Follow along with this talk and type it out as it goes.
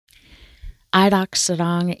IDOC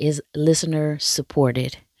Sarang is listener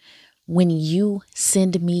supported. When you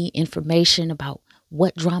send me information about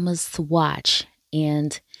what dramas to watch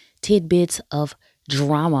and tidbits of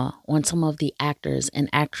drama on some of the actors and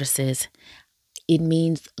actresses, it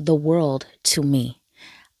means the world to me.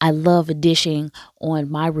 I love dishing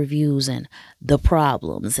on my reviews and the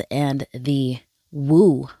problems and the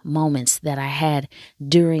woo moments that I had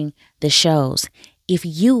during the shows. If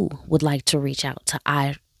you would like to reach out to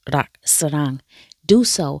Irak Sarang, do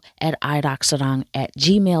so at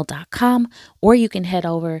irocsarang@gmail.com, or you can head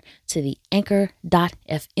over to the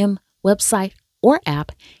anchor.fm website or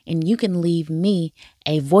app and you can leave me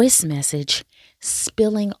a voice message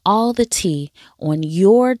spilling all the tea on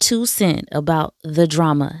your 2 cents about the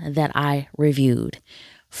drama that I reviewed.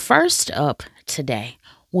 First up today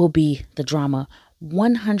will be the drama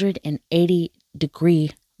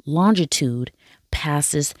 180-degree longitude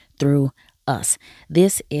passes through us.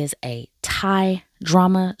 This is a Thai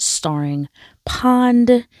drama starring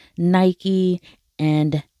Pond, Nike,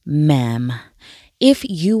 and Mam. If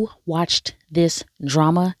you watched this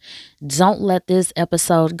drama, don't let this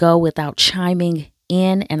episode go without chiming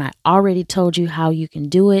in. And I already told you how you can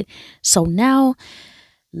do it. So now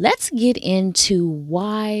let's get into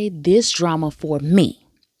why this drama for me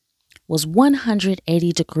was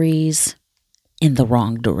 180 degrees in the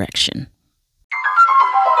wrong direction.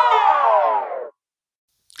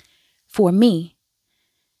 For me,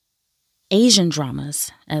 Asian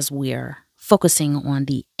dramas, as we're focusing on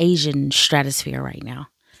the Asian stratosphere right now,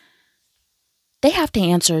 they have to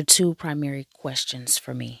answer two primary questions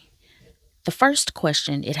for me. The first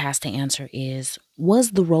question it has to answer is,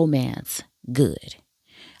 was the romance good?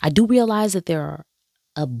 I do realize that there are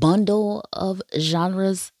a bundle of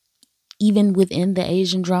genres even within the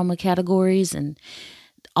Asian drama categories, and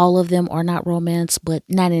all of them are not romance, but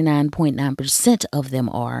 99.9% of them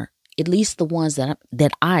are, at least the ones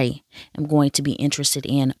that I am going to be interested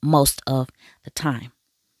in most of the time.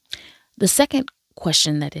 The second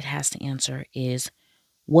question that it has to answer is,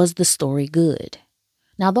 was the story good?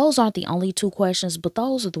 Now, those aren't the only two questions, but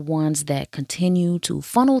those are the ones that continue to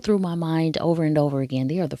funnel through my mind over and over again.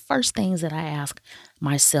 They are the first things that I ask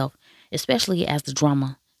myself, especially as the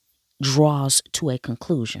drama draws to a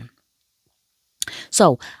conclusion.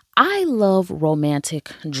 So I love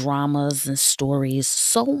romantic dramas and stories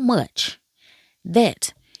so much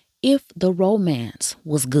that if the romance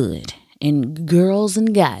was good, and girls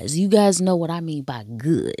and guys, you guys know what I mean by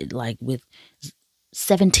good, like with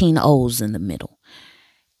 17 O's in the middle.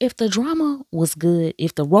 If the drama was good,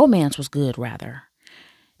 if the romance was good rather,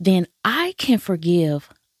 then I can forgive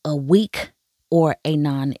a weak or a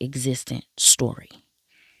non-existent story.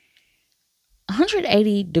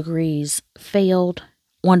 180 degrees failed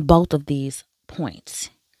on both of these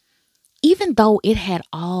points, even though it had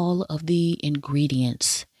all of the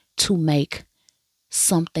ingredients to make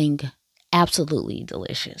something absolutely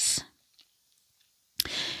delicious.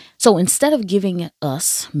 So instead of giving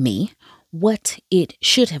me, what it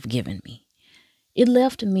should have given me, it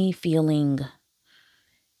left me feeling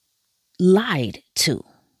lied to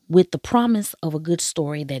with the promise of a good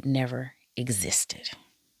story that never existed.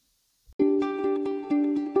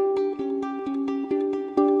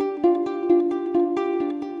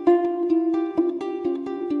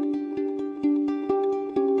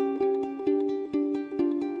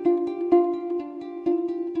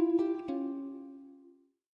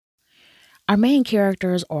 Our main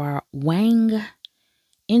characters are Wang,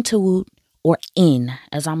 Intuit, or In,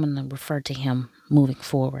 as I'm going to refer to him moving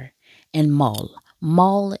forward, and Mol.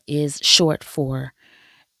 Mol is short for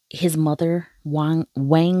his mother,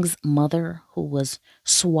 Wang's mother, who was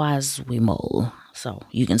Swazwimol. So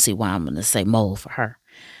you can see why I'm going to say Mol for her.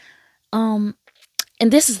 And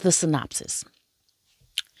this is the synopsis.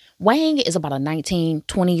 Wang is about a 19,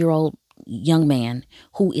 20-year-old young man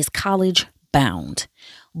who is college bound,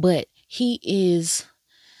 but he's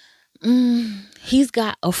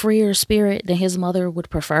got a freer spirit than his mother would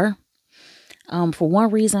prefer. For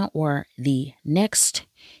one reason or the next,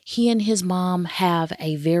 he and his mom have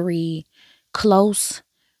a very close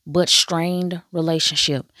but strained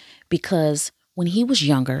relationship because when he was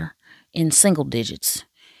younger, in single digits,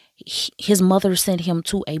 his mother sent him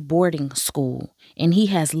to a boarding school and he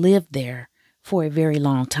has lived there for a very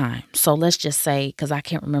long time. So let's just say, because I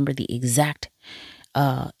can't remember the exact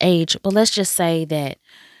age, but let's just say that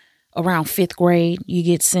around 5th grade you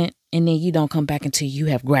get sent and then you don't come back until you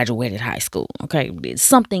have graduated high school. Okay, it's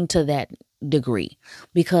something to that degree,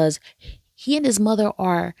 because he and his mother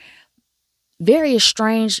are very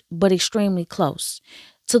estranged but extremely close,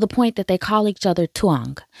 to the point that they call each other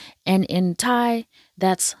Tuang, and in Thai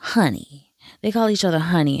that's honey. They call each other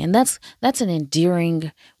honey, and that's an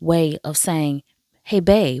endearing way of saying, "Hey,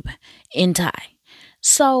 babe," in Thai.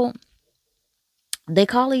 So they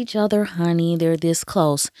call each other honey. They're this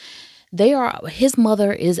close. They are. His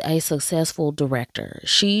mother is a successful director.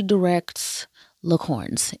 She directs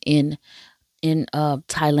Lacorns in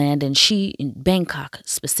Thailand, and she in Bangkok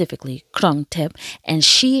specifically, Krung Thep, and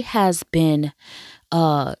she has been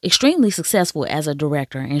extremely successful as a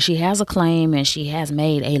director, and she has a claim, and she has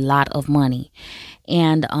made a lot of money.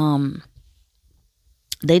 And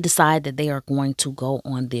they decide that they are going to go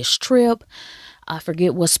on this trip. I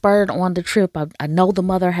forget what spurred on the trip. I know the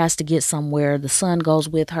mother has to get somewhere. The son goes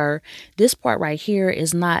with her. This part right here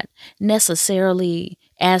is not necessarily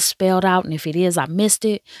as spelled out, and if it is, I missed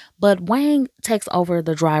it. But Wang takes over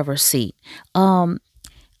the driver's seat.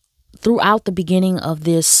 Throughout the beginning of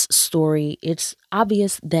this story, it's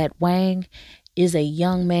obvious that Wang is a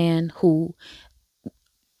young man who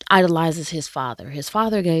idolizes his father. His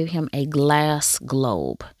father gave him a glass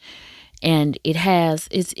globe, and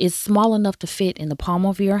it's small enough to fit in the palm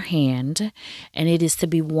of your hand, and it is to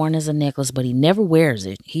be worn as a necklace, but he never wears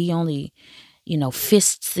it. He only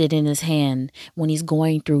fists it in his hand when he's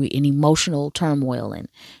going through an emotional turmoil and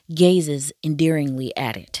gazes endearingly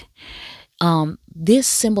at it. This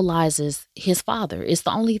symbolizes his father. It's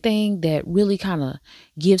the only thing that really kind of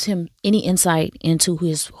gives him any insight into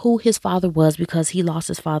who his father was, because he lost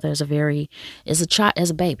his father as a baby.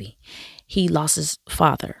 He lost his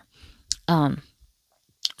father.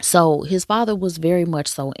 So his father was very much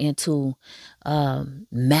so into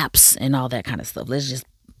maps and all that kind of stuff. Let's just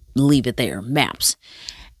leave it there, maps.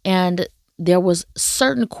 And there was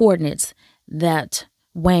certain coordinates that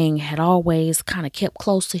Wang had always kind of kept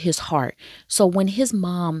close to his heart. So when his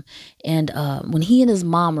mom and when he and his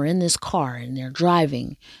mom are in this car and they're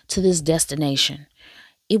driving to this destination,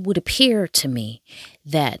 it would appear to me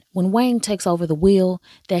that when Wang takes over the wheel,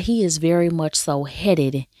 that he is very much so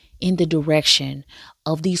headed in the direction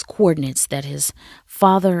of these coordinates that his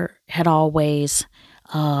father had always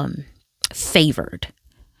favored.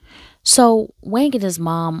 So Wang and his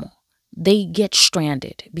mom, they get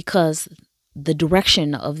stranded because the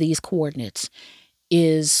direction of these coordinates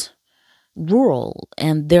is rural,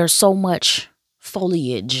 and there's so much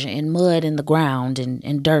foliage and mud in the ground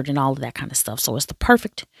and dirt and all of that kind of stuff. So it's the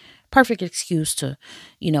perfect excuse to,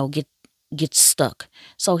 get stuck.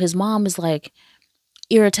 So his mom is like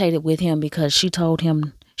irritated with him because she told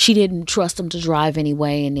him she didn't trust him to drive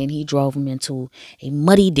anyway, and then he drove him into a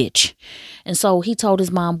muddy ditch. And so he told his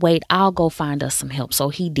mom, "Wait, I'll go find us some help." So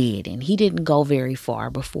he did, and he didn't go very far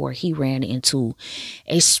before he ran into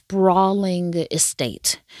a sprawling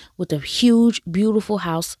estate with a huge, beautiful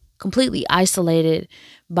house, completely isolated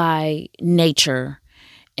by nature.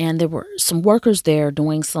 And there were some workers there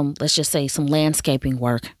doing some, let's just say, some landscaping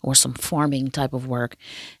work or some farming type of work.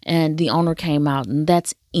 And the owner came out, and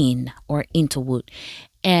that's Interwood.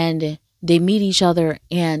 And they meet each other,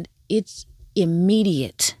 and it's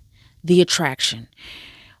immediate, the attraction.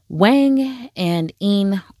 Wang and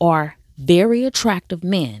In are very attractive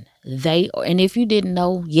men. And if you didn't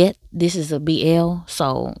know yet, this is a BL,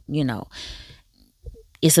 so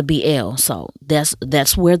it's a BL, so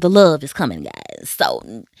that's where the love is coming, guys.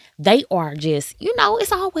 So they are just,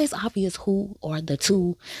 it's always obvious who are the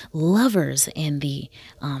two lovers in the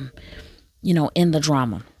in the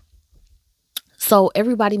drama. So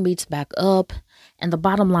everybody meets back up, and the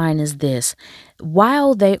bottom line is this: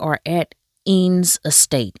 while they are at Ean's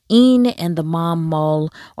estate, Ian and the mom mole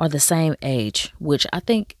are the same age, which I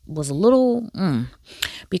think was a little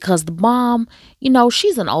because the mom,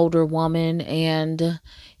 she's an older woman, and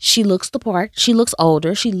she looks the part. She looks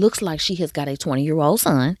older. She looks like she has got a 20-year-old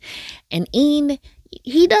son, and Ian,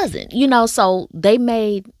 he doesn't. So they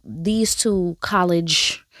made these two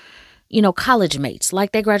college mates.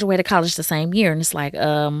 Like, they graduated college the same year, and it's like,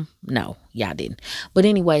 no, y'all didn't. But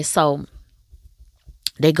anyway, so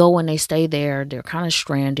they go and they stay there. They're kind of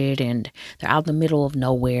stranded, and they're out in the middle of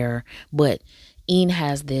nowhere. But Ian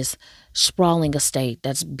has this sprawling estate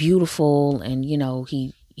that's beautiful, and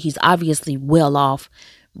he's obviously well off,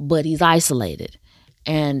 but he's isolated.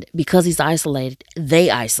 And because he's isolated, they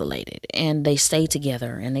isolated, and they stay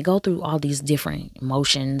together, and they go through all these different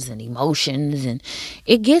emotions, and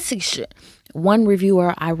it gets one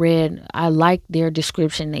reviewer I read, I liked their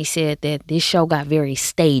description. They said that this show got very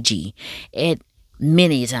stagey at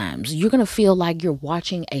many times. You're going to feel like you're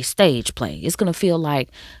watching a stage play. It's going to feel like,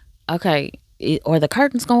 okay, or the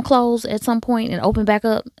curtain's going to close at some point and open back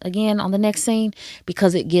up again on the next scene,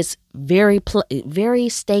 because it gets very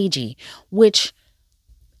stagey, which,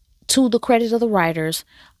 to the credit of the writers,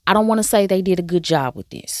 I don't want to say they did a good job with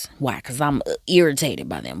this. Why? Because I'm irritated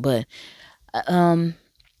by them. But Um,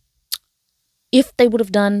 if they would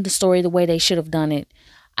have done the story the way they should have done it,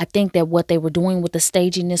 I think that what they were doing with the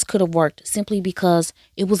staginess could have worked simply because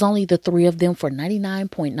it was only the three of them for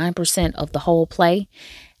 99.9% of the whole play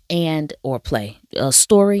and or play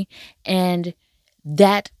story, and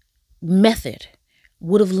that method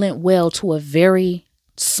would have lent well to a very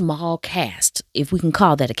small cast, if we can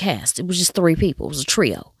call that a cast. It was just three people. It was a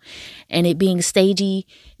trio. And it being stagey,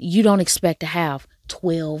 you don't expect to have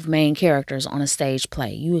 12 main characters on a stage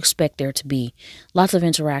play. You expect there to be lots of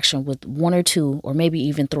interaction with one or two or maybe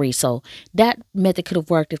even three. So that method could have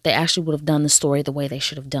worked if they actually would have done the story the way they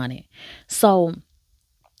should have done it. So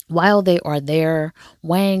while they are there,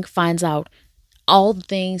 Wang finds out all the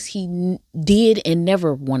things he did and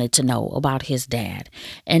never wanted to know about his dad.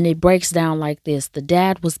 And it breaks down like this. The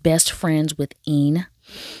dad was best friends with Een,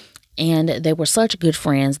 and they were such good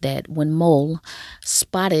friends that when Mole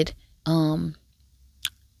spotted Een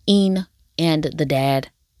and the dad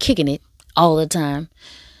kicking it all the time,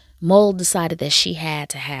 Mole decided that she had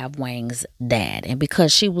to have Wang's dad. And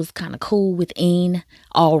because she was kind of cool with Een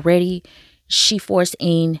already, she forced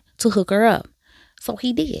Een to hook her up. So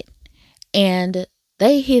he did. And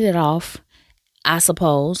they hit it off, I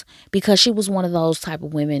suppose, because she was one of those type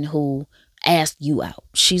of women who asked you out.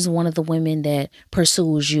 She's one of the women that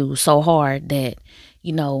pursues you so hard that,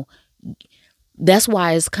 you know, that's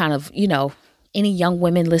why it's kind of, any young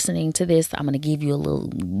women listening to this, I'm going to give you a little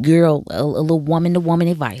girl, a little woman to woman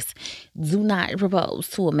advice. Do not propose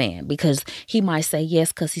to a man because he might say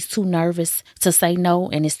yes because he's too nervous to say no,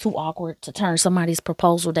 and it's too awkward to turn somebody's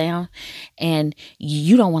proposal down. And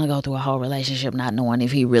you don't want to go through a whole relationship not knowing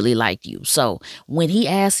if he really liked you. So when he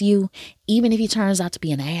asks you, even if he turns out to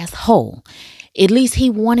be an asshole, at least he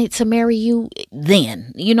wanted to marry you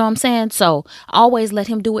then. You know what I'm saying? So always let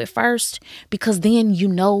him do it first, because then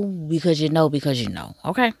because you know.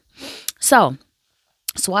 Okay? So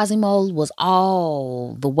Swazimole was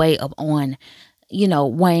all the way up on,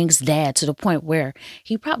 Wang's dad, to the point where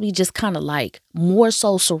he probably just kind of like more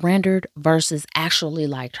so surrendered versus actually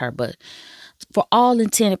liked her. But for all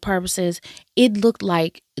intended purposes, it looked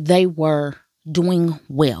like they were doing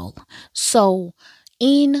well. So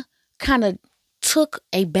Een kind of took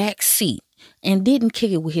a back seat and didn't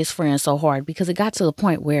kick it with his friend so hard, because it got to the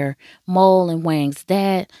point where Mole and Wang's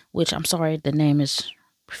dad, which I'm sorry, the name is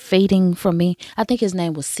fading from me. I think his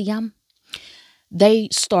name was Siam. They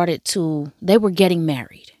were getting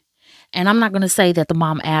married. And I'm not going to say that the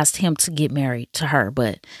mom asked him to get married to her,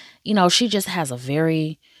 but, she just has a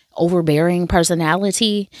very overbearing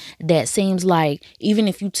personality that seems like even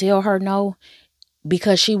if you tell her no,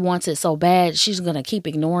 because she wants it so bad, she's going to keep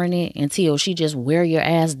ignoring it until she just wear your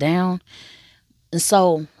ass down. And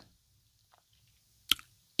so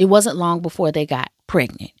it wasn't long before they got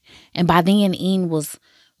pregnant. And by then, Een was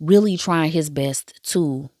really trying his best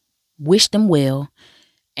to wish them well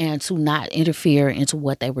and to not interfere into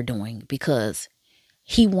what they were doing, because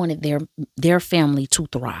he wanted their family to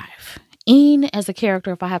thrive. Een, as a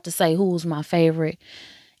character, if I have to say who was my favorite,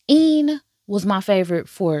 Een was my favorite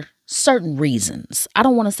for certain reasons. I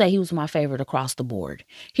don't want to say he was my favorite across the board.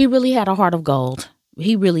 He really had a heart of gold.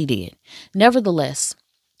 He really did. Nevertheless,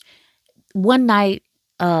 one night,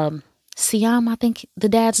 Siam, I think the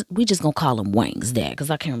dad's, we just gonna call him Wang's dad because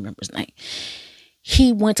I can't remember his name.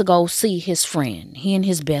 He went to go see his friend, he and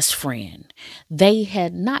his best friend. They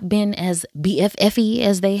had not been as BFFy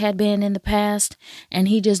as they had been in the past, and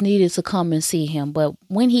he just needed to come and see him. But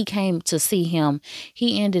when he came to see him,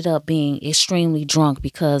 he ended up being extremely drunk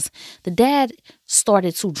because the dad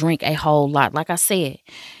started to drink a whole lot. Like I said,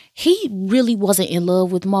 he really wasn't in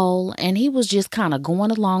love with Mole, and he was just kind of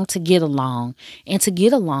going along to get along. And to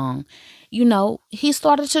get along, he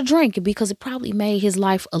started to drink because it probably made his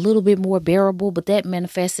life a little bit more bearable, but that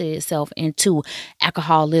manifested itself into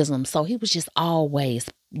alcoholism. So he was just always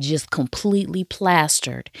just completely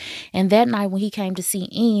plastered. And that night when he came to see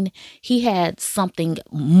Een, he had something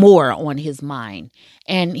more on his mind.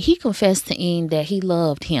 And he confessed to Een that he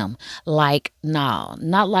loved him like, nah,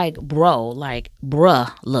 not like bro, like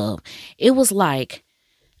bruh love. It was like,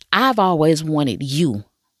 I've always wanted you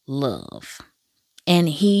love. And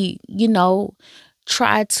he,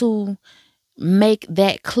 tried to make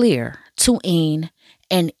that clear to Een,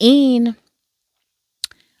 and Een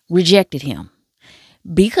rejected him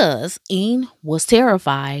because Een was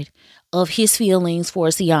terrified of his feelings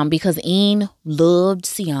for Siam, because Een loved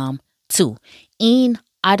Siam too. Een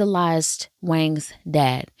idolized Wang's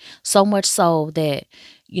dad so much so that,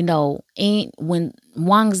 when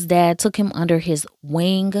Wang's dad took him under his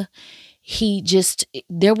wing,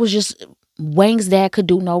 there was just Wang's dad could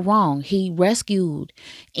do no wrong. He rescued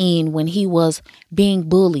Ian when he was being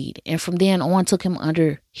bullied, and from then on took him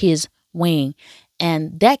under his wing.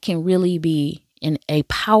 And that can really be a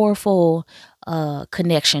powerful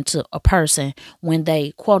connection to a person when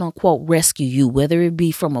they quote unquote rescue you, whether it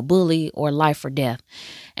be from a bully or life or death.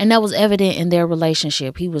 And that was evident in their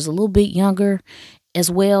relationship. He was a little bit younger as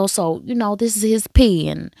well. So, this is his P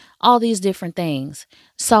and all these different things.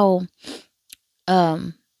 So,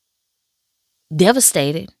 um,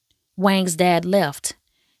 devastated, Wang's dad left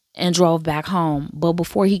and drove back home. But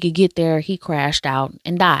before he could get there, he crashed out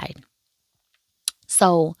and died.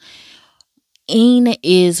 So Ian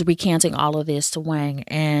is recanting all of this to Wang,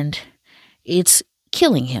 and it's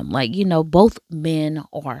killing him. Like, both men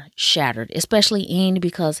are shattered, especially Ian,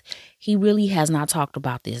 because he really has not talked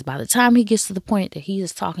about this. By the time he gets to the point that he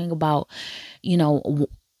is talking about,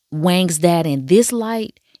 Wang's dad in this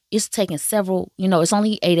light, it's taken several, it's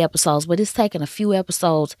only 8 episodes, but it's taken a few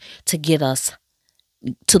episodes to get us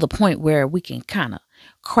to the point where we can kind of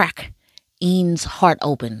crack Ian's heart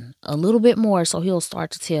open a little bit more, so he'll start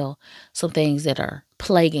to tell some things that are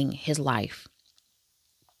plaguing his life.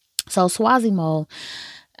 So Swazimole,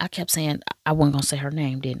 I kept saying, I wasn't going to say her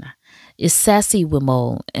name, didn't I? It's Sassy with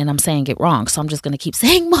Mole, and I'm saying it wrong, so I'm just going to keep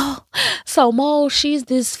saying Mole. So Mole, she's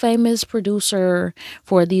this famous producer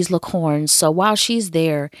for these licorns. So while she's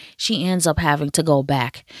there, she ends up having to go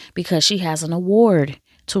back because she has an award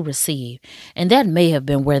to receive. And that may have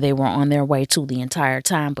been where they were on their way to the entire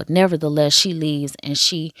time. But nevertheless, she leaves and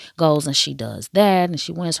she goes and she does that. And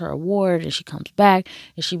she wins her award and she comes back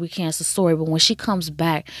and she recants the story. But when she comes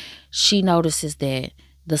back, she notices that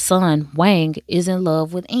the son, Wang, is in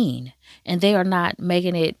love with Ian. And they are not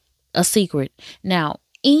making it a secret. Now,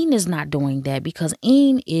 Ian is not doing that because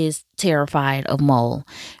Ian is terrified of Mole,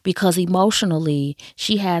 because emotionally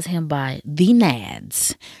she has him by the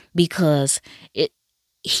nads, because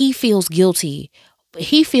he feels guilty.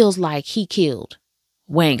 He feels like he killed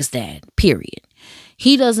Wang's dad, period.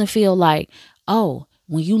 He doesn't feel like, oh,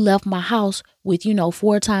 when you left my house with,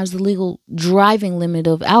 4 times the legal driving limit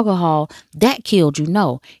of alcohol, that killed you.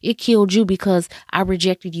 No, it killed you because I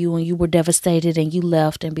rejected you and you were devastated and you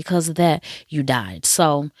left. And because of that, you died.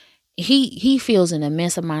 So he feels an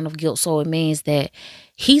immense amount of guilt. So it means that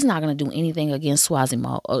he's not going to do anything against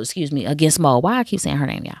against Mo. Why I keep saying her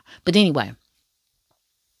name, y'all? But anyway.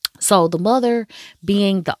 So the mother,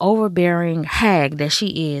 being the overbearing hag that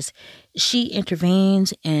she is, she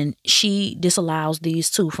intervenes and she disallows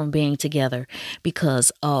these two from being together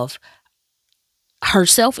because of her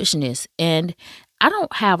selfishness. And I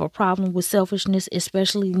don't have a problem with selfishness,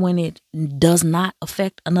 especially when it does not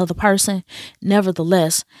affect another person.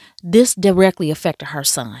 Nevertheless, this directly affected her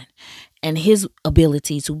son and his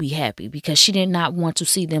ability to be happy because she did not want to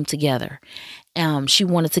see them together. She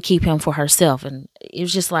wanted to keep him for herself. And it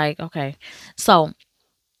was just like, okay. So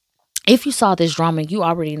if you saw this drama, you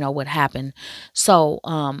already know what happened. So,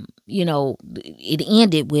 it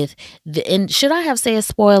ended with and should I have said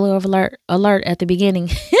spoiler alert at the beginning?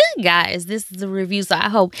 Guys, this is a review. So I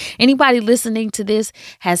hope anybody listening to this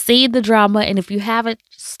has seen the drama. And if you haven't,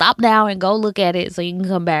 stop now and go look at it so you can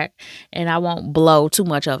come back and I won't blow too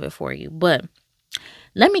much of it for you. But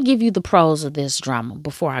let me give you the pros of this drama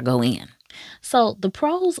before I go in. So the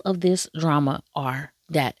pros of this drama are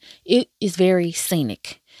that it is very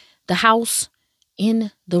scenic. The house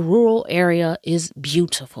in the rural area is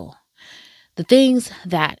beautiful. The things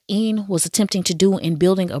that Ian was attempting to do in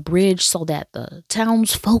building a bridge so that the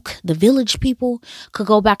townsfolk, the village people, could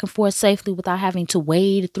go back and forth safely without having to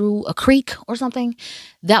wade through a creek or something,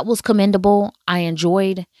 that was commendable. I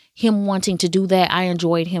enjoyed him wanting to do that. I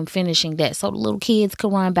enjoyed him finishing that so the little kids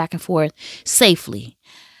could run back and forth safely.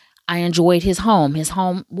 I enjoyed his home. His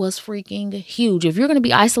home was freaking huge. If you're going to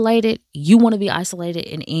be isolated, you want to be isolated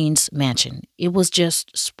in Ian's mansion. It was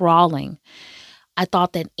just sprawling. I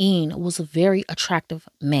thought that Ian was a very attractive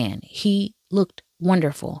man. He looked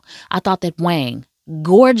wonderful. I thought that Wang,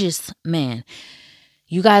 gorgeous man.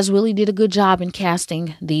 You guys really did a good job in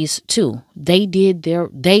casting these two. They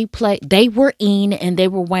were Ian and they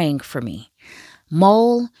were Wang for me.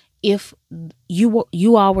 Mole, if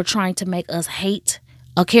you all were trying to make us hate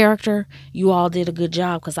a character, you all did a good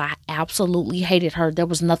job because I absolutely hated her. There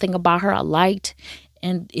was nothing about her I liked.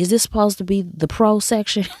 And is this supposed to be the pro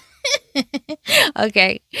section?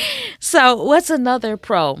 Okay. So what's another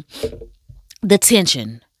pro? The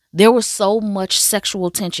tension. There was so much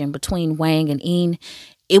sexual tension between Wang and Ian.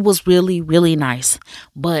 It was really, really nice.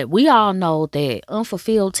 But we all know that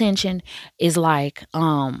unfulfilled tension is like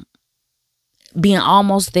being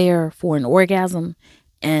almost there for an orgasm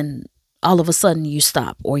and all of a sudden you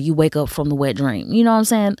stop or you wake up from the wet dream. You know what I'm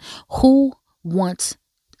saying? Who wants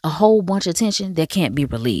a whole bunch of tension that can't be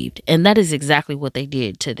relieved? And that is exactly what they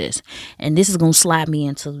did to this. And this is going to slide me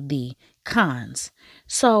into the cons.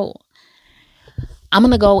 So I'm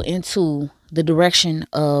going to go into the direction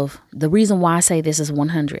of the reason why I say this is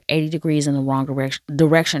 180 degrees in the wrong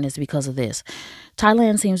direction is because of this.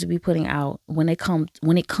 Thailand seems to be putting out when it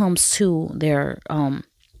comes to their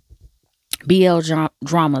BL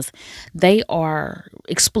dramas, they are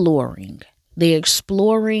exploring. They're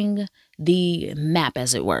exploring the map,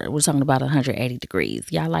 as it were. We're talking about 180 degrees.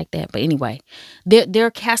 Y'all like that? But anyway,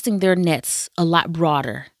 they're casting their nets a lot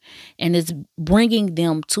broader, and it's bringing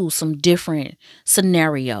them to some different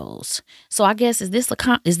scenarios. So I guess is this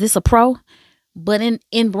a pro? But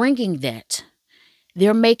in bringing that,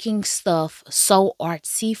 they're making stuff so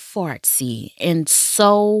artsy fartsy and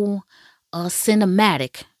so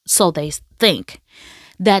cinematic. So they think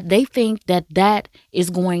that that is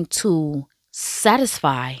going to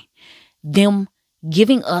satisfy them,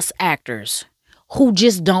 giving us actors who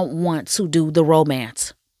just don't want to do the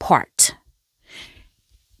romance part.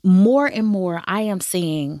 More and more I am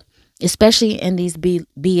seeing, especially in these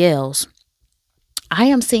BLs, I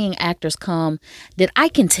am seeing actors come that I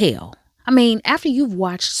can tell. I mean, after you've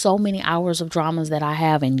watched so many hours of dramas that I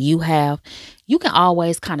have and you have, you can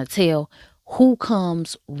always kind of tell who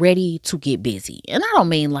comes ready to get busy. And I don't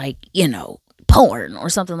mean like, porn or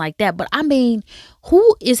something like that, but I mean,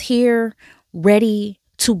 who is here ready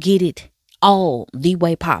to get it all the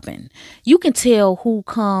way popping? You can tell who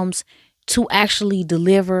comes to actually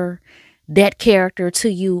deliver that character to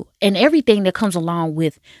you and everything that comes along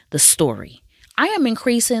with the story. I am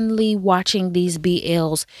increasingly watching these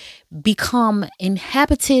BLs become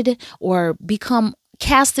inhabited or become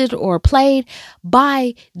casted or played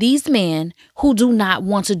by these men who do not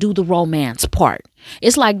want to do the romance part.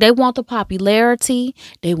 It's like they want the popularity,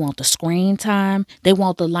 they want the screen time, they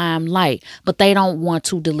want the limelight, but they don't want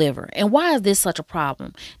to deliver. And why is this such a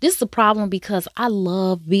problem? This is a problem because I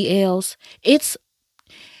love BLs. It's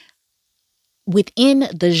within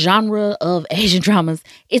the genre of Asian dramas,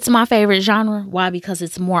 it's my favorite genre. Why? Because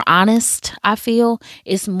it's more honest, I feel.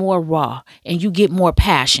 It's more raw and you get more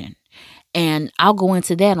passion. And I'll go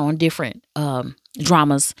into that on different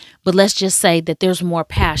dramas. But let's just say that there's more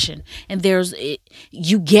passion and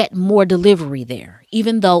you get more delivery there,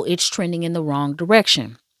 even though it's trending in the wrong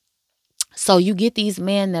direction. So you get these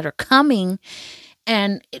men that are coming,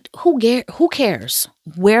 and who cares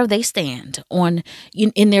where they stand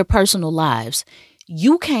in their personal lives?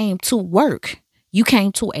 You came to work. You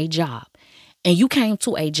came to a job. And you came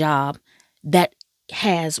to a job that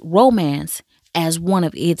has romance as one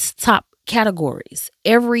of its top categories.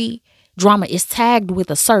 Every drama is tagged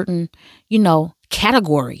with a certain,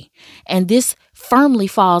 category. And this firmly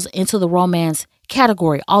falls into the romance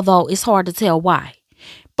category, although it's hard to tell why.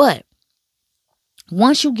 But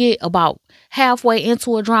once you get about halfway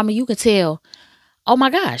into a drama, you can tell, oh my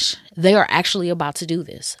gosh, they are actually about to do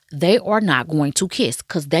this. They are not going to kiss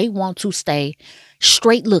because they want to stay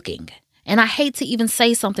straight looking. And I hate to even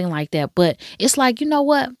say something like that, but it's like, you know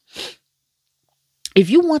what? If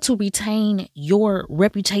you want to retain your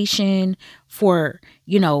reputation for,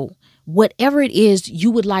 whatever it is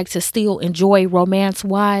you would like to still enjoy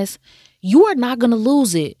romance-wise, you are not going to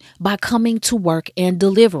lose it by coming to work and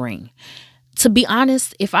delivering. To be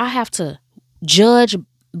honest, if I have to judge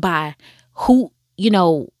by who,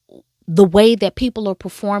 the way that people are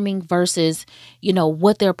performing versus,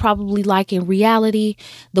 what they're probably like in reality,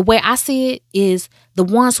 the way I see it is the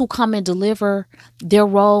ones who come and deliver their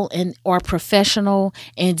role and are professional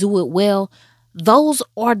and do it well. Those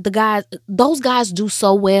guys do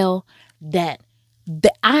so well that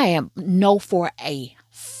I know for a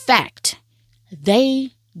fact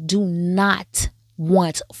they do not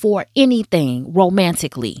want for anything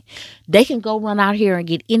romantically. They can go run out here and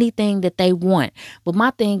get anything that they want. But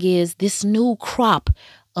my thing is this new crop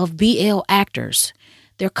of BL actors,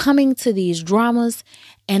 they're coming to these dramas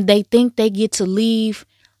and they think they get to leave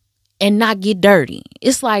and not get dirty.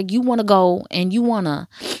 It's like you want to go and you want to,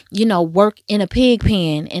 work in a pig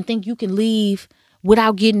pen and think you can leave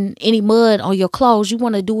without getting any mud on your clothes. You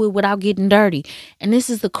want to do it without getting dirty. And this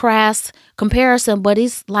is the crass comparison, but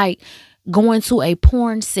it's like going to a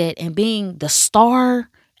porn set and being the star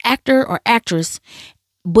actor or actress,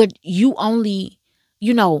 but you only,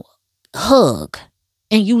 hug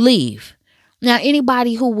and you leave. Now,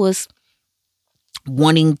 anybody who was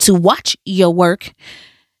wanting to watch your work,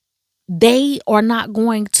 they are not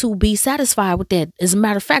going to be satisfied with that. As a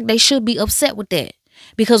matter of fact, they should be upset with that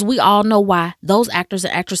because we all know why those actors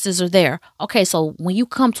and actresses are there. Okay, so when you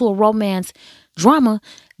come to a romance drama,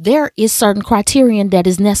 there is certain criterion that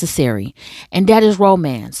is necessary, and that is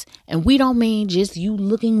romance. And we don't mean just you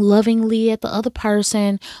looking lovingly at the other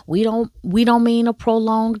person. We don't mean a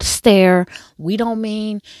prolonged stare. We don't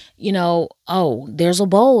mean, oh, there's a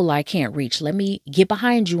bowl I can't reach. Let me get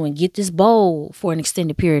behind you and get this bowl for an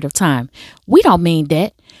extended period of time. We don't mean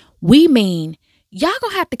that. We mean y'all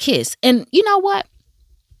gonna have to kiss. And you know what?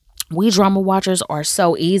 We drama watchers are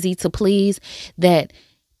so easy to please that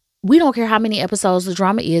we don't care how many episodes the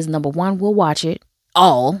drama is. Number one, we'll watch it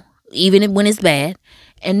all, even when it's bad.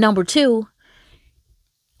 And number two,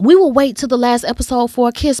 we will wait till the last episode for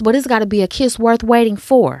a kiss, but it's got to be a kiss worth waiting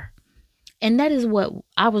for. And that is what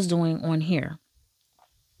I was doing on here.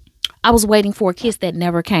 I was waiting for a kiss that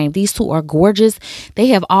never came. These two are gorgeous. They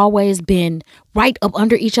have always been right up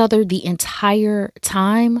under each other the entire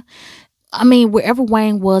time. I mean, wherever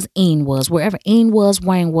Wang was, Een was. Wherever Een was,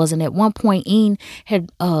 Wang was. And at one point, Een had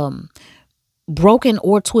broken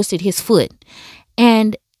or twisted his foot.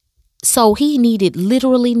 And so he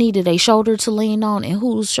literally needed a shoulder to lean on. And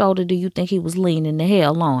whose shoulder do you think he was leaning the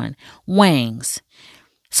hell on? Wang's.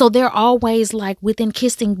 So they're always like within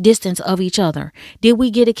kissing distance of each other. Did we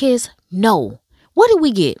get a kiss? No. What did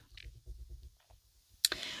we get?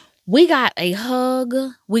 We got a hug.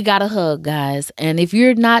 We got a hug, guys. And if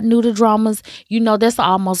you're not new to dramas, that's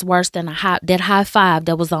almost worse than that high five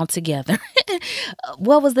that was on Together.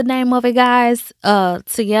 What was the name of it, guys?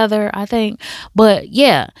 Together, I think. But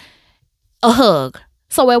yeah, a hug.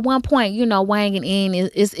 So at one point, Wang and Een,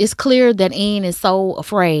 it's clear that Een is so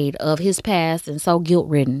afraid of his past and so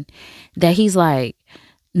guilt-ridden that he's like,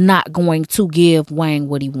 not going to give Wang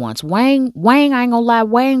what he wants. Wang, I ain't gonna lie,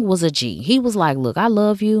 Wang was a G. He was like, look, I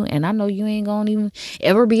love you, and I know you ain't gonna even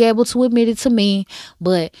ever be able to admit it to me,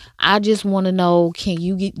 but I just want to know, can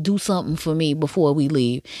you do something for me before we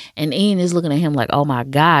leave? And Ian is looking at him like, oh my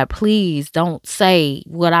God, please don't say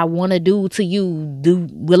what I want to do to you.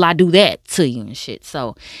 Will I do that to you and shit?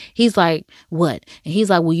 So he's like, what? And he's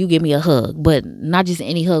like, will you give me a hug? But not just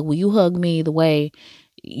any hug. Will you hug me the way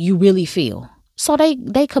you really feel? So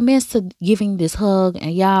they commenced to giving this hug,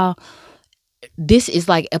 and y'all, this is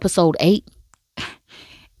like episode 8,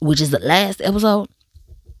 which is the last episode.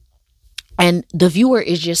 And the viewer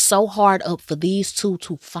is just so hard up for these two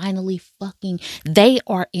to finally they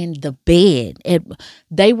are in the bed.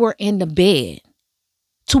 They were in the bed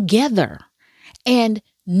together and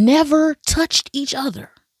never touched each other.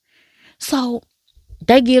 So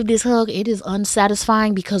they give this hug. It is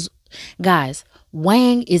unsatisfying because, guys,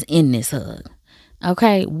 Wang is in this hug.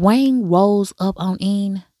 Okay, Wang rolls up on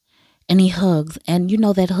Een and he hugs. And you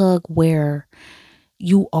know that hug where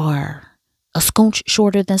you are a scooch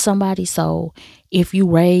shorter than somebody. So if you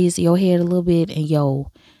raise your head a little bit and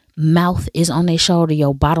your mouth is on their shoulder,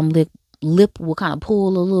 your bottom lip will kind of pull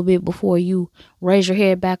a little bit before you raise your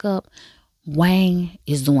head back up. Wang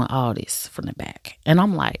is doing all this from the back. And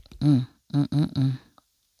I'm like, But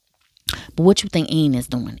what you think Een is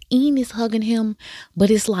doing? Een is hugging him,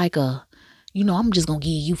 but it's like I'm just going to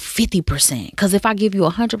give you 50%. Because if I give you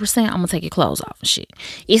 100%, I'm going to take your clothes off and shit.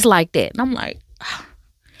 It's like that. And I'm like,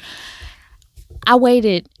 I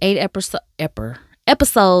waited 8 episodes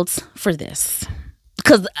for this.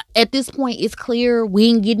 Because at this point, it's clear we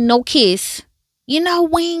ain't getting no kiss. We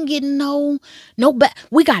ain't getting no back.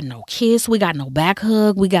 We got no kiss. We got no back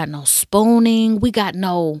hug. We got no spooning. We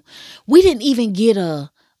didn't even get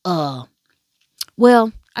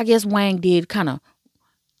well, I guess Wang did kind of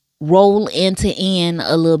roll into Een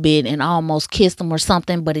a little bit and almost kissed him or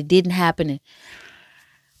something, but it didn't happen.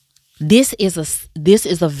 This is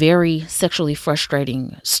a very sexually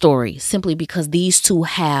frustrating story simply because these two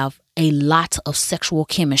have a lot of sexual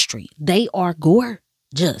chemistry. They are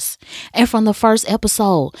gorgeous. And from the first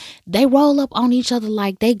episode, they roll up on each other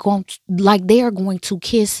like they are going to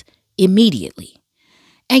kiss immediately.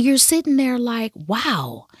 And you're sitting there like,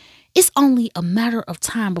 wow. It's only a matter of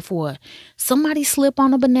time before somebody slip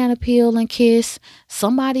on a banana peel and kiss,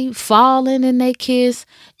 somebody falling and they kiss.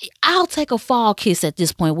 I'll take a fall kiss at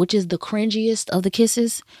this point, which is the cringiest of the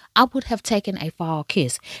kisses. I would have taken a fall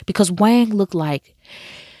kiss because Wang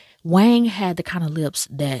had the kind of lips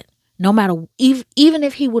that no matter, even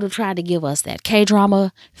if he would have tried to give us that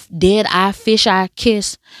K-drama, dead eye, fish eye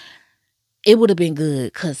kiss, it would have been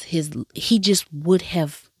good because he just would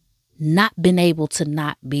have not been able to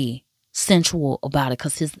not be sensual about it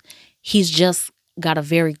because he's just got a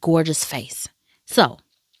very gorgeous face. So,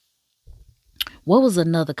 what was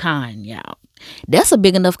another kind, y'all? That's a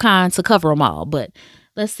big enough kind to cover them all. But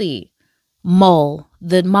let's see. Mole,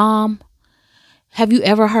 the mom. Have you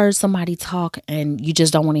ever heard somebody talk and you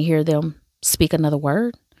just don't want to hear them speak another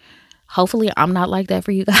word? Hopefully, I'm not like that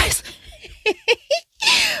for you guys.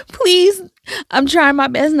 Please, I'm trying my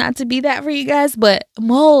best not to be that for you guys, but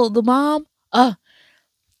Mo, the mom,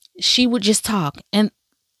 she would just talk. And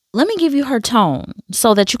let me give you her tone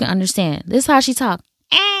so that you can understand. This is how she talked.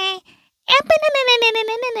 And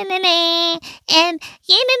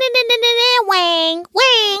Wang,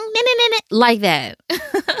 like that.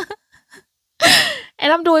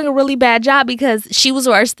 And I'm doing a really bad job because she was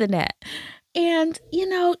worse than that. And,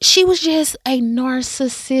 she was just a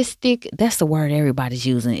narcissistic. That's the word everybody's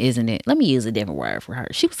using, isn't it? Let me use a different word for her.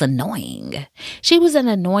 She was annoying. She was an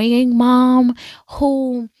annoying mom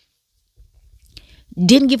who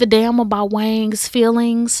didn't give a damn about Wang's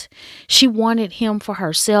feelings. She wanted him for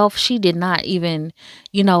herself. She did not even,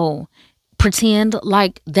 pretend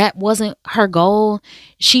like that wasn't her goal.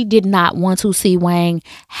 She did not want to see Wang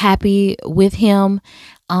happy with him.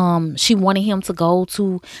 She wanted him to go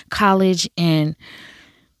to college, and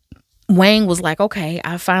Wang was like, okay,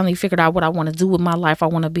 I finally figured out what I want to do with my life. I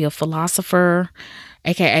want to be a philosopher,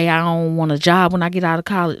 aka I don't want a job when I get out of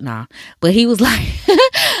college. Nah, but he was like,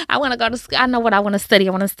 I want to go to school. I know what I want to study.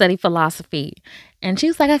 I want to study philosophy. And she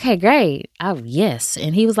was like, okay, great. Yes.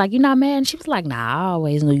 And he was like, you're not mad? And she was like, nah, I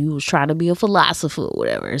always knew you was trying to be a philosopher or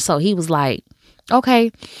whatever. So he was like,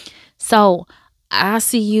 okay, so I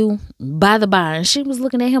see you by the by. And she was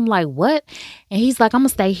looking at him like, what? And he's like, I'm going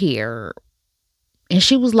to stay here. And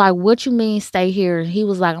she was like, what you mean stay here? And he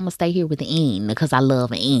was like, I'm going to stay here with Ian because I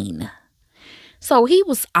love Ian. So he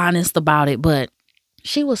was honest about it, but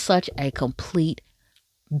she was such a complete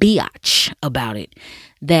biatch about it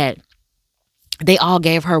that they all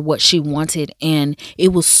gave her what she wanted, and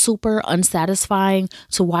it was super unsatisfying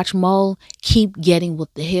to watch Mo keep getting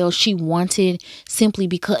what the hell she wanted simply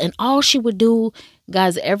because, and all she would do,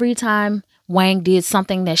 guys, every time Wang did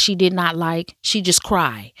something that she did not like, she just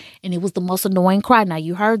cry, and it was the most annoying cry. Now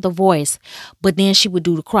you heard the voice, but then she would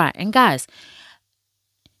do the cry. And guys,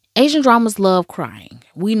 Asian dramas love crying.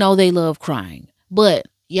 We know they love crying, but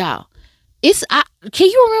y'all, can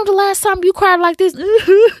you remember the last time you cried like this? When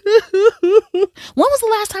was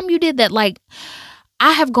the last time you did that? Like,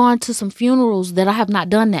 I have gone to some funerals that I have not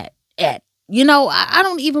done that at. I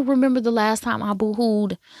don't even remember the last time I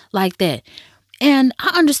boo-hooed like that. And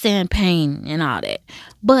I understand pain and all that,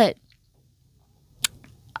 but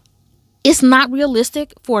it's not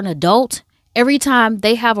realistic for an adult every time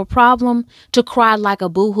they have a problem to cry like a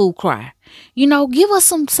boo-hoo cry. Give us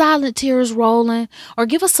some silent tears rolling, or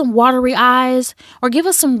give us some watery eyes, or give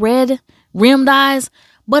us some red rimmed eyes.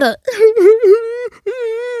 But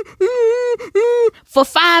for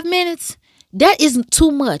 5 minutes, that isn't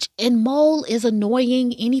too much. And Mole is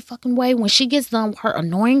annoying any fucking way. When she gets done with her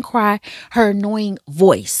annoying cry, her annoying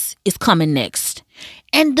voice is coming next.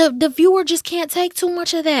 And the viewer just can't take too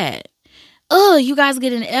much of that. You guys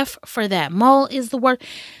get an F for that. Mole is the word.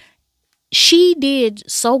 She did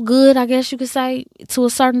so good, I guess you could say, to a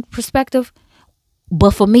certain perspective.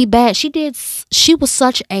 But for me, bad. She was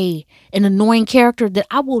such an annoying character that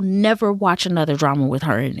I will never watch another drama with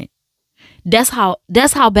her in it. That's how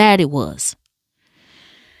bad it was.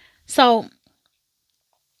 So,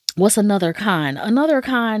 what's another kind? Another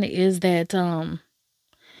kind is that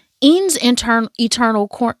Ian's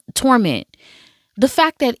eternal torment. The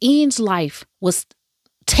fact that Ian's life was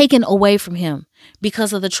taken away from him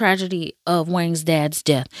because of the tragedy of Wang's dad's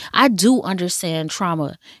death. I do understand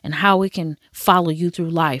trauma and how it can follow you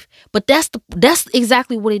through life, but that's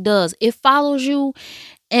exactly what it does. It follows you,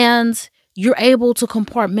 and you're able to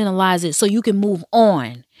compartmentalize it so you can move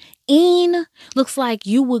on. Ian looks like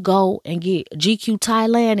you would go and get GQ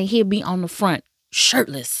Thailand and he'd be on the front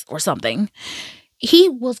shirtless or something. He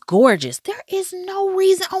was gorgeous. There is no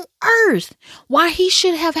reason on earth why he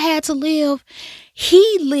should have had to live.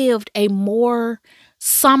 He lived a more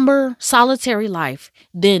somber, solitary life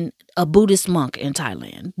than a Buddhist monk in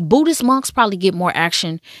Thailand. Buddhist monks probably get more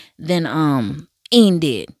action than Ian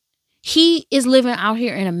did. He is living out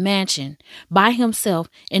here in a mansion by himself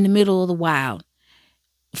in the middle of the wild.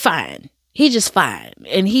 Fine. He just fine.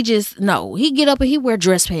 And he get up and he wear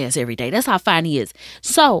dress pants every day. That's how fine he is.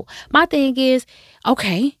 So my thing is,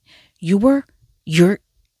 okay, you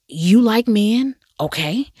like men.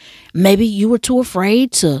 Okay. Maybe you were too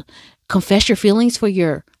afraid to confess your feelings for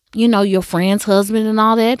your friend's husband and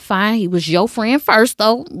all that. Fine. He was your friend first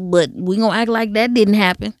though, but we gonna act like that didn't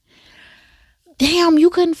happen. Damn, you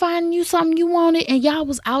couldn't find you something you wanted, and y'all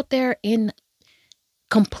was out there in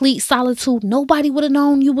complete solitude. Nobody would have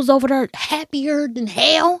known you was over there happier than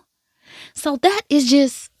hell. So that is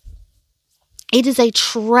just, it is a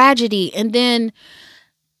tragedy. And then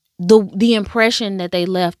the impression that they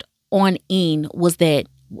left on Ian was that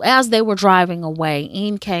as they were driving away,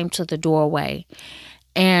 Ian came to the doorway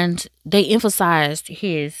And they emphasized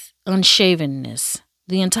his unshavenness.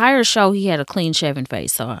 The entire show, he had a clean shaven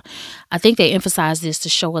face. So I think they emphasized this to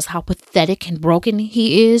show us how pathetic and broken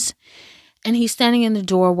he is. And he's standing in the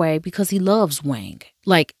doorway because he loves Wang.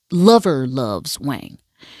 Like, lover loves Wang.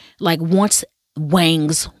 Like, wants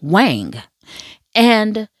Wang's Wang.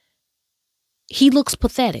 And he looks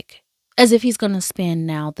pathetic, as if he's going to spend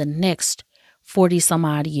now the next 40 some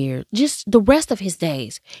odd years, just the rest of his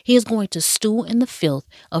days, he is going to stew in the filth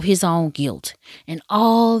of his own guilt. And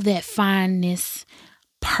all that fineness,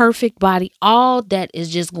 perfect body, all that is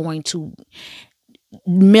just going to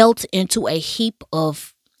melt into a heap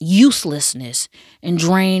of uselessness and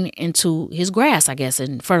drain into his grass, I guess,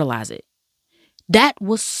 and fertilize it. That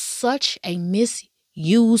was such a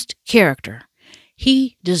misused character.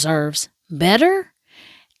 He deserves better.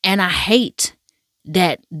 And I hate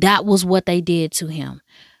that was what they did to him.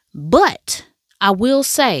 But I will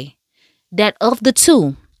say that of the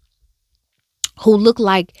two who looked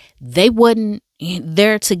like they wasn't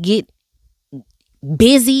there to get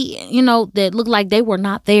busy, that looked like they were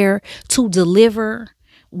not there to deliver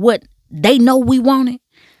what they know we wanted,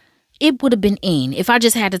 it would have been if I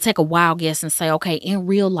just had to take a wild guess and say, okay, in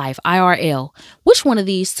real life, IRL, which one of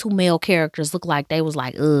these two male characters look like they was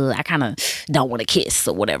like, I kind of don't want to kiss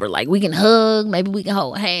or whatever. Like, we can hug, maybe we can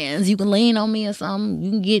hold hands, you can lean on me or something, you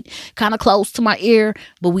can get kind of close to my ear,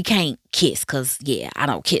 but we can't kiss because, yeah, I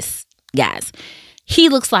don't kiss guys. He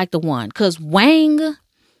looks like the one, because Wang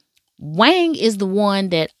is the one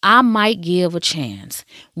that I might give a chance.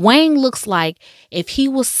 Wang looks like if he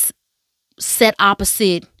was set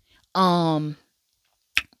opposite Mile.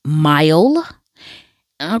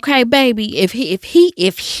 Okay, baby. If he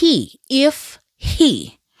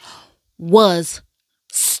was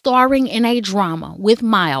starring in a drama with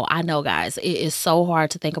Mile, I know, guys, it is so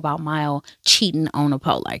hard to think about Mile cheating on a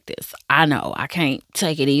Poe like this. I know, I can't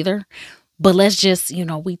take it either. But let's just,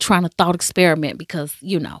 we trying to thought experiment because,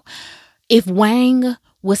 if Wang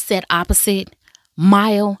was set opposite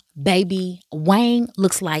Mile, baby, Wang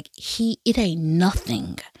looks like it ain't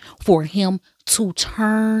nothing for him to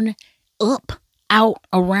turn up, out,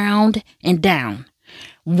 around, and down.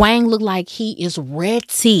 Wang look like he is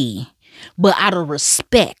ready, but out of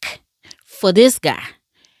respect for this guy,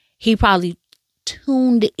 he probably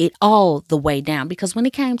tuned it all the way down, because when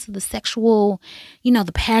it came to the sexual,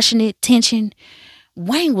 the passionate tension,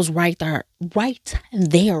 Wang was right there,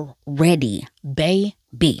 ready, baby.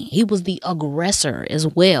 He was the aggressor as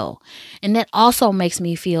well. And that also makes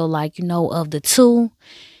me feel like, of the two,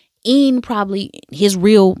 Ian probably, his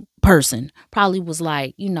real person, probably was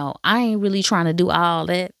like, I ain't really trying to do all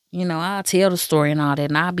that. I'll tell the story and all that,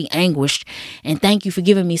 and I'll be anguished. And thank you for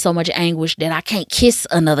giving me so much anguish that I can't kiss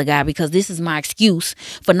another guy, because this is my excuse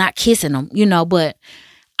for not kissing him, But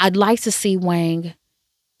I'd like to see Wang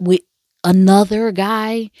with another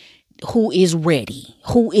guy who is ready,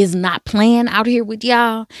 who is not playing out here with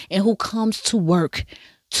y'all, and who comes to work.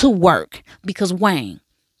 Because Wang,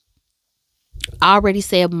 I already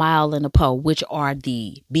said Mile and the Poe, which are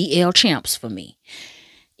the BL champs for me.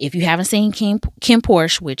 If you haven't seen Kim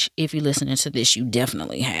Porsche, which if you're listening to this, you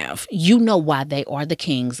definitely have, you know why they are the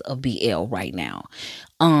kings of BL right now.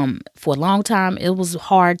 For a long time, it was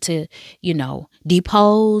hard to,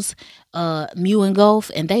 depose Mew and Gulf,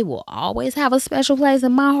 and they will always have a special place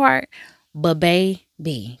in my heart. But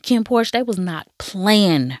baby, Kim Porsche, they was not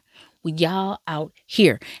playing with y'all out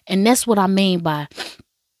here. And that's what I mean by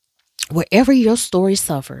wherever your story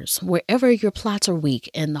suffers, wherever your plots are weak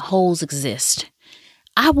and the holes exist,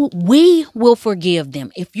 we will forgive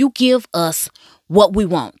them if you give us what we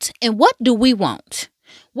want. And what do we want?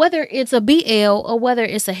 Whether it's a BL or whether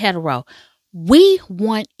it's a hetero, we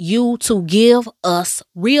want you to give us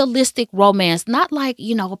realistic romance, not like,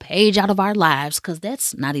 a page out of our lives, because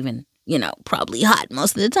that's not even, probably hot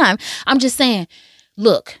most of the time. I'm just saying,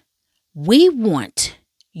 look, we want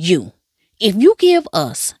you. If you give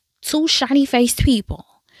us two shiny-faced people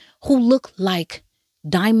who look like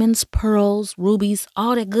diamonds, pearls, rubies,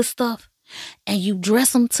 all that good stuff, and you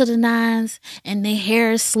dress them to the nines, and their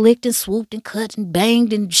hair is slicked and swooped and cut and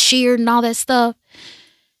banged and sheared and all that stuff,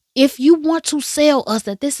 if you want to sell us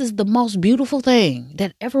that this is the most beautiful thing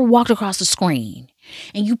that ever walked across the screen,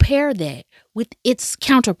 and you pair that with its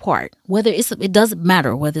counterpart, it doesn't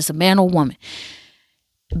matter whether it's a man or woman,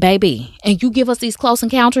 baby, and you give us these close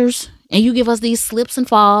encounters, and you give us these slips and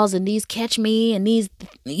falls and these catch me and these,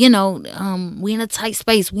 we in a tight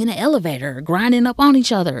space, we in an elevator grinding up on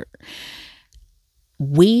each other,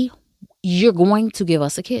 you're going to give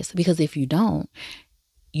us a kiss. Because if you don't,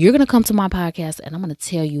 you're going to come to my podcast and I'm going to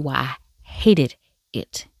tell you why I hated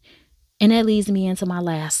it. And that leads me into my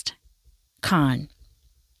last con.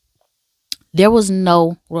 There was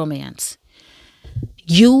no romance.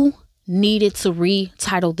 You needed to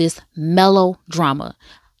retitle this melodrama.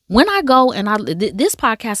 When I go and this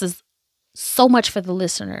podcast is so much for the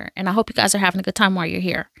listener, and I hope you guys are having a good time while you're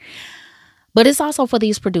here. But it's also for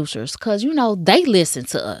these producers, because they listen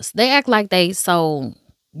to us. They act like they so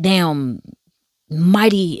damn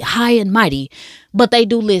mighty, high and mighty, but they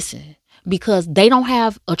do listen because they don't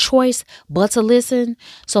have a choice but to listen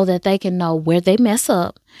so that they can know where they mess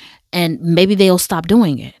up and maybe they'll stop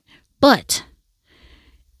doing it. But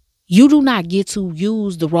you do not get to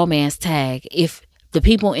use the romance tag if the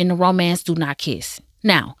people in the romance do not kiss.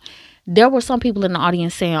 Now, there were some people in the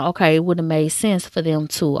audience saying, okay, it would have made sense for them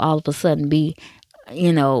to all of a sudden be,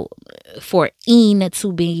 for Ian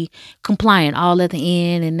to be compliant all at the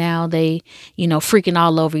end, and now they, freaking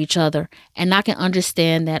all over each other. And I can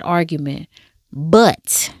understand that argument.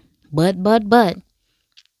 But,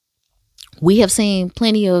 we have seen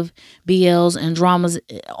plenty of BLs and dramas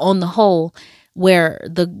on the whole where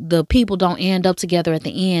the people don't end up together at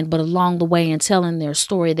the end, but along the way in telling their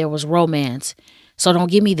story, there was romance. So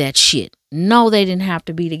don't give me that shit. No, they didn't have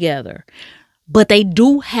to be together. But they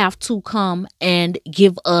do have to come and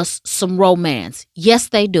give us some romance. Yes,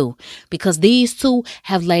 they do. Because these two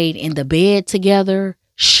have laid in the bed together,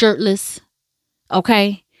 shirtless.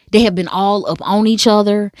 Okay? They have been all up on each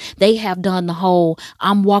other. They have done the whole,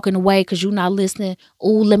 I'm walking away because you're not listening.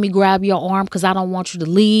 Ooh, let me grab your arm because I don't want you to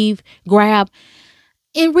leave. Grab.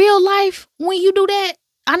 In real life, when you do that,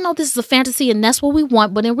 I know this is a fantasy and that's what we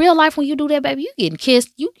want, but in real life, when you do that, baby, you getting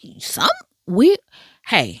kissed.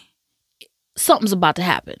 Hey, something's about to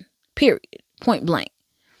happen. Period. Point blank.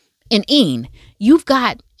 And Ian, you've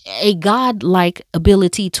got a godlike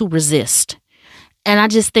ability to resist. And I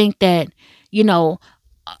just think that,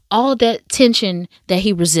 all that tension that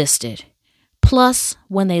he resisted, plus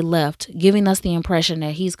when they left, giving us the impression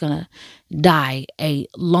that he's going to die a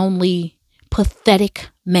lonely, pathetic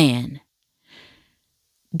man.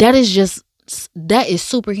 That is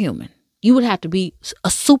superhuman. You would have to be a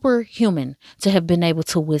superhuman to have been able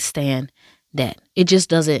to withstand that. It just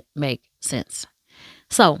doesn't make sense.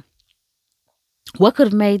 So, what could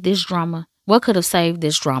have made this drama? What could have saved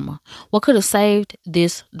this drama? What could have saved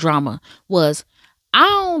this drama was, I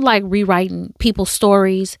don't like rewriting people's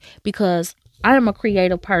stories because I am a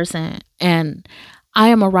creative person and I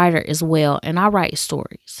am a writer as well, and I write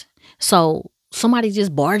stories. So somebody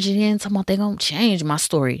just barging in, talking about they're going to change my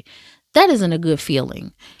story. That isn't a good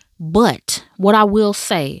feeling. But what I will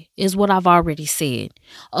say is what I've already said.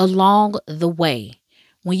 Along the way,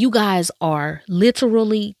 when you guys are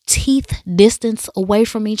literally teeth distance away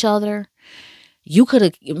from each other, you could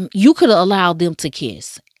have allowed them to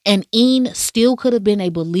kiss. And Ian still could have been a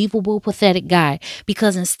believable, pathetic guy,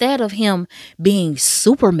 because instead of him being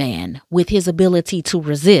Superman with his ability to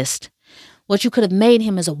resist, what you could have made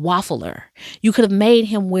him is a waffler. You could have made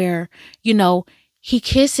him where, he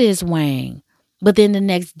kisses Wang, but then the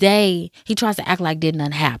next day he tries to act like did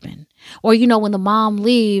nothing happen. Or, when the mom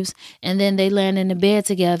leaves and then they land in the bed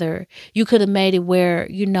together, you could have made it where,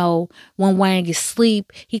 when Wang is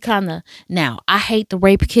asleep, he kind of, now I hate the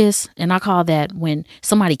rape kiss. And I call that when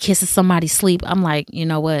somebody kisses somebody sleep. I'm like, you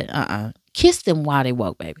know what? Kiss them while they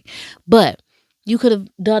woke, baby. But you could have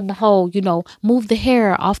done the whole, move the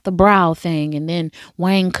hair off the brow thing. And then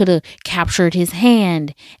Wang could have captured his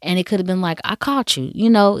hand. And it could have been like, I caught you.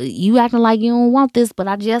 You acting like you don't want this, but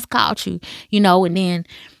I just caught you. And then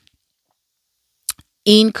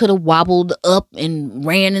Ian could have wobbled up and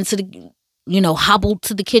ran into the, hobbled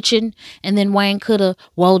to the kitchen. And then Wang could have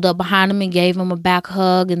rolled up behind him and gave him a back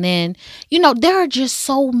hug. And then, there are just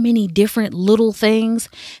so many different little things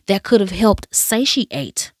that could have helped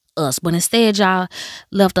satiate us, but instead y'all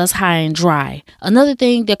left us high and dry. Another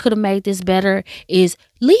thing that could have made this better is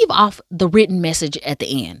leave off the written message at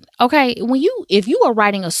the end. Okay, if you are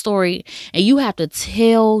writing a story and you have to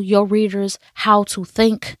tell your readers how to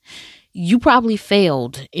think, you probably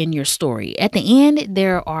failed in your story. At the end,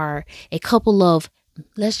 there are a couple of,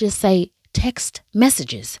 let's just say, text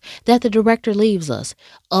messages that the director leaves us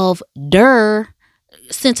of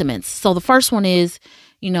sentiments. So the first one is,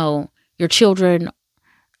 your children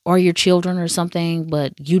or something,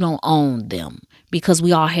 but you don't own them, because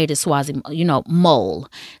we all hated Swazi, Mole.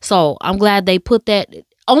 So I'm glad they put that.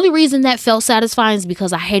 Only reason that felt satisfying is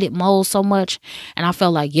because I hated Mole so much, and I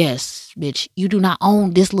felt like, yes, bitch, you do not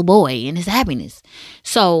own this little boy and his happiness.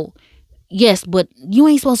 So yes, but you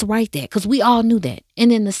ain't supposed to write that, because we all knew that.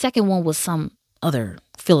 And then the second one was some other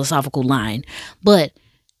philosophical line, but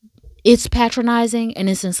It's patronizing and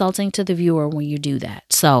it's insulting to the viewer when you do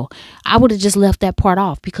that. So I would have just left that part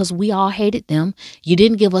off because we all hated them. You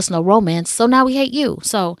didn't give us no romance, so now we hate you.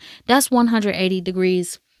 So that's 180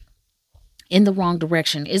 degrees in the wrong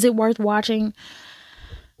direction. Is it worth watching?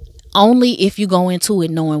 Only if you go into it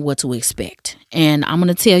knowing what to expect. And I'm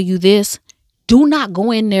going to tell you this. Do not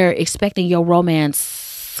go in there expecting your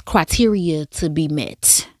romance criteria to be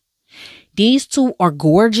met. These two are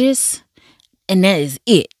gorgeous, and that is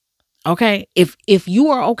it. Okay? If you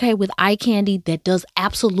are okay with eye candy that does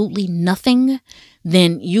absolutely nothing,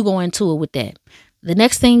 then you go into it with that. The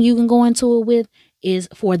next thing you can go into it with is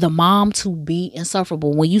for the mom to be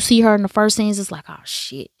insufferable. When you see her in the first scenes, it's like, oh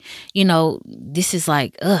shit. This is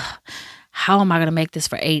like, ugh, how am I going to make this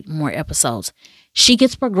for 8 more episodes? She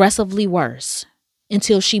gets progressively worse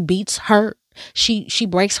until she beats her. She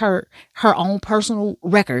breaks her own personal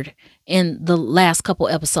record in the last couple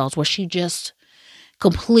episodes where she just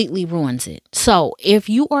completely ruins it. So if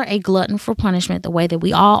you are a glutton for punishment, the way that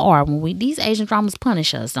we all are, when these Asian dramas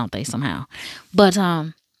punish us, don't they, somehow? But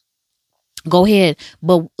go ahead,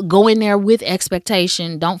 but go in there with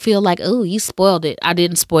expectation. Don't feel like, oh, you spoiled it. I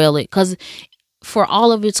didn't spoil it, because for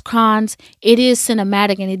all of its cons, it is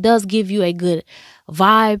cinematic and it does give you a good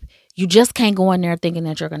vibe. You just can't go in there thinking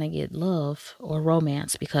that you're going to get love or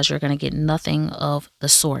romance, because you're going to get nothing of the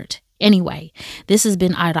sort. Anyway, this has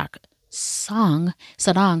been Idoc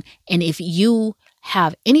Sarang. And if you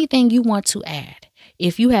have anything you want to add,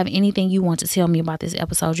 if you have anything you want to tell me about this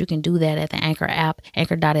episode, you can do that at the Anchor app,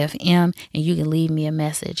 anchor.fm, and you can leave me a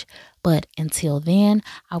message. But until then,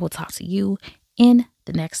 I will talk to you in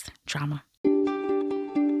the next drama.